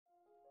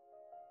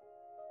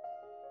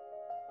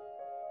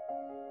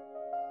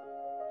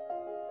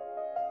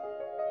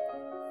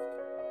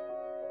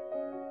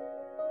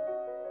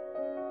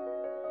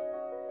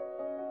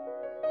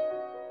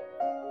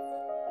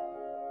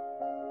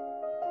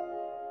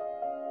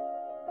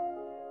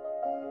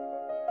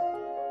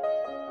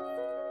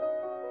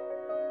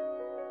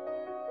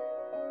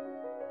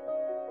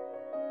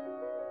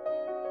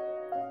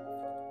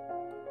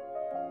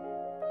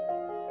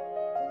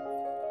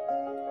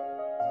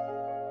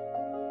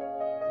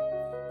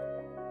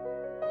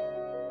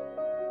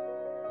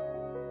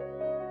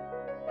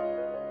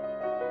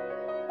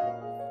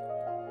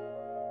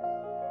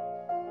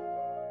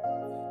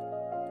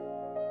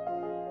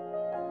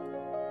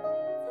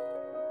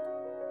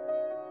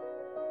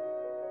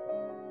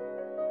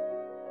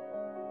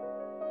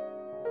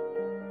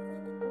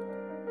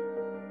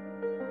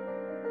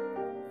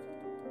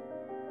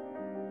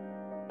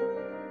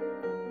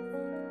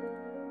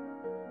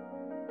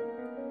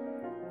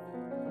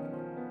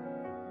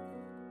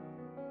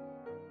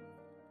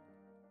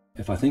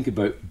If I think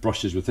about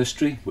Brushes with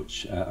History,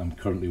 which I'm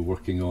currently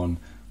working on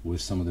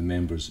with some of the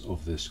members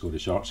of the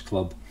Scottish Arts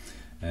Club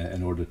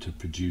in order to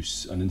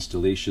produce an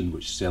installation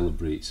which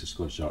celebrates the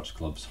Scottish Arts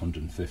Club's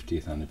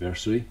 150th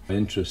anniversary. My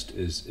interest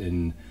is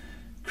in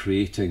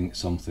creating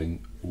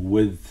something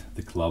with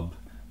the club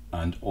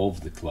and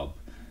of the club.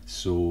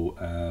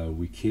 So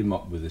we came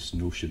up with this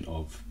notion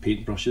of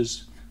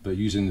paintbrushes, but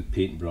using the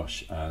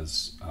paintbrush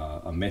as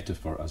a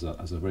metaphor, as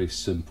a very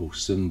simple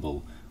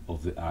symbol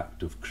of the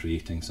act of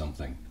creating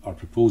something. Our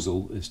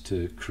proposal is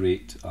to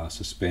create a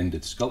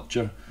suspended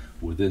sculpture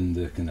within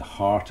the kind of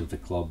heart of the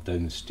club,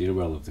 down the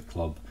stairwell of the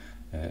club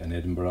in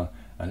Edinburgh,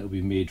 and it will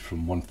be made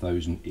from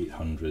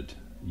 1,800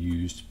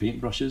 used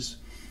paintbrushes,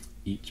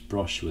 each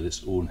brush with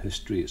its own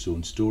history, its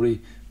own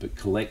story, but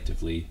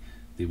collectively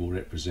they will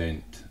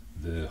represent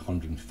the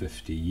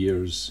 150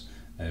 years,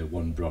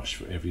 one brush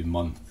for every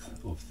month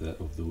of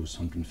those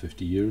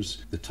 150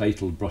 years. The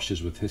title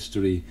Brushes with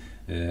History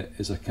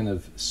is a kind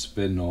of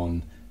spin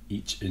on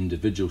each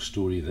individual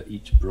story that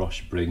each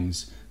brush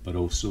brings, but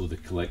also the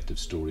collective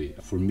story.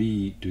 For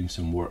me, doing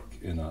some work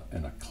in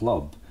a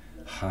club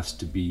has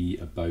to be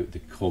about the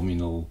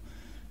communal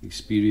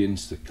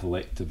experience, the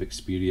collective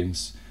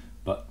experience,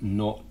 but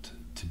not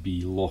to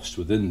be lost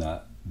within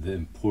that, the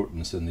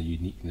importance and the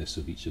uniqueness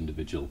of each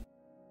individual.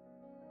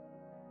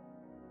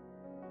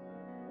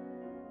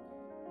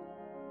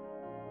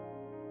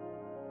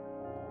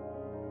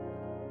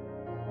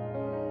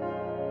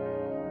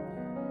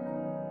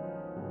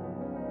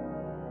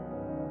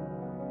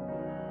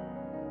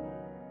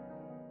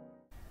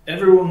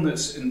 Everyone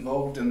that's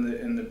involved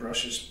in the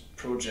Brushes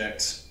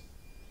project,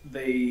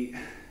 they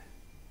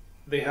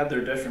had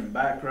their different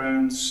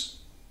backgrounds.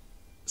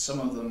 Some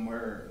of them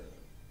were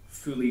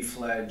fully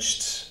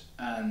fledged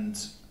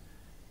and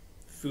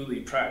fully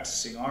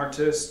practicing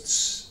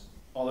artists,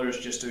 others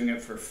just doing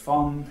it for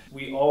fun.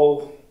 We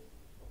all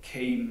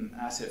came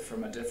at it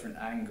from a different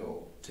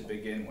angle to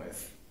begin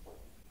with,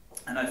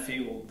 and I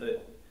feel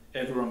that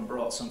everyone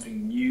brought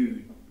something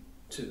new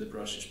to the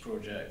Brushes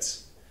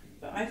project.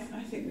 But I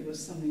think there was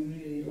something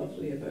really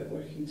lovely about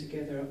working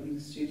together up in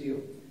the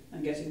studio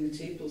and getting the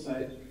tables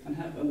out,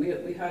 and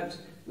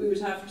we would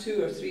have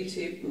 2 or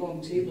 3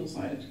 long tables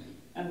out,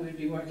 and we'd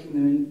be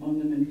working on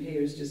them in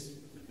pairs, just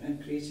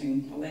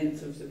creating a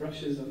length of the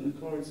brushes and the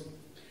cords.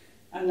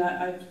 And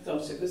I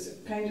thought it was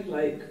kind of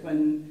like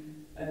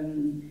when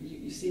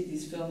you see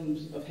these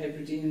films of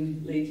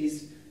Hebridean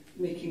ladies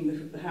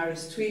making the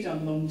Harris tweed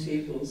on long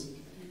tables.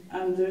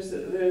 And there's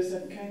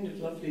a kind of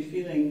lovely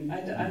feeling.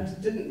 I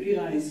didn't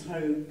realise how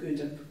good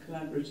a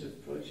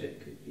collaborative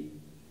project could be.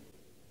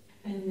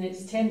 And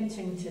it's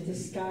tempting to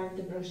discard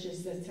the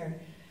brushes that are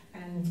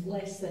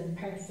less than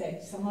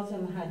perfect. Some of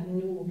them had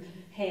no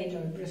head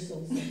or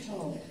bristles at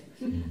all,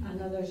 and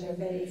others are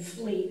very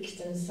flaked,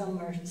 and some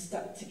are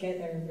stuck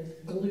together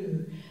with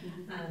glue.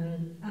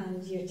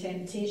 And your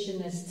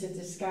temptation is to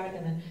discard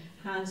them. And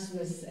Hans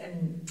was,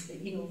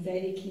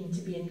 very keen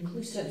to be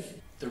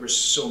inclusive. There was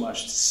so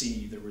much to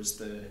see. There was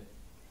the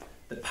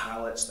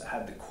palettes that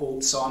had the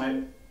quotes on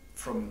it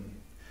from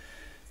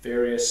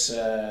various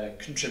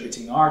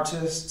contributing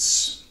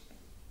artists,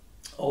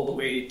 all the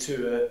way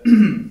to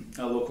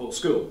a local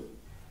school.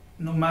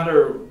 No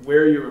matter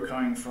where you were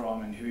coming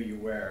from and who you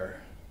were,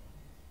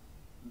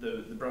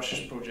 the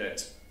Brushes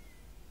project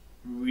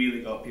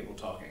really got people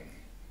talking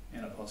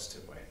in a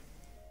positive way.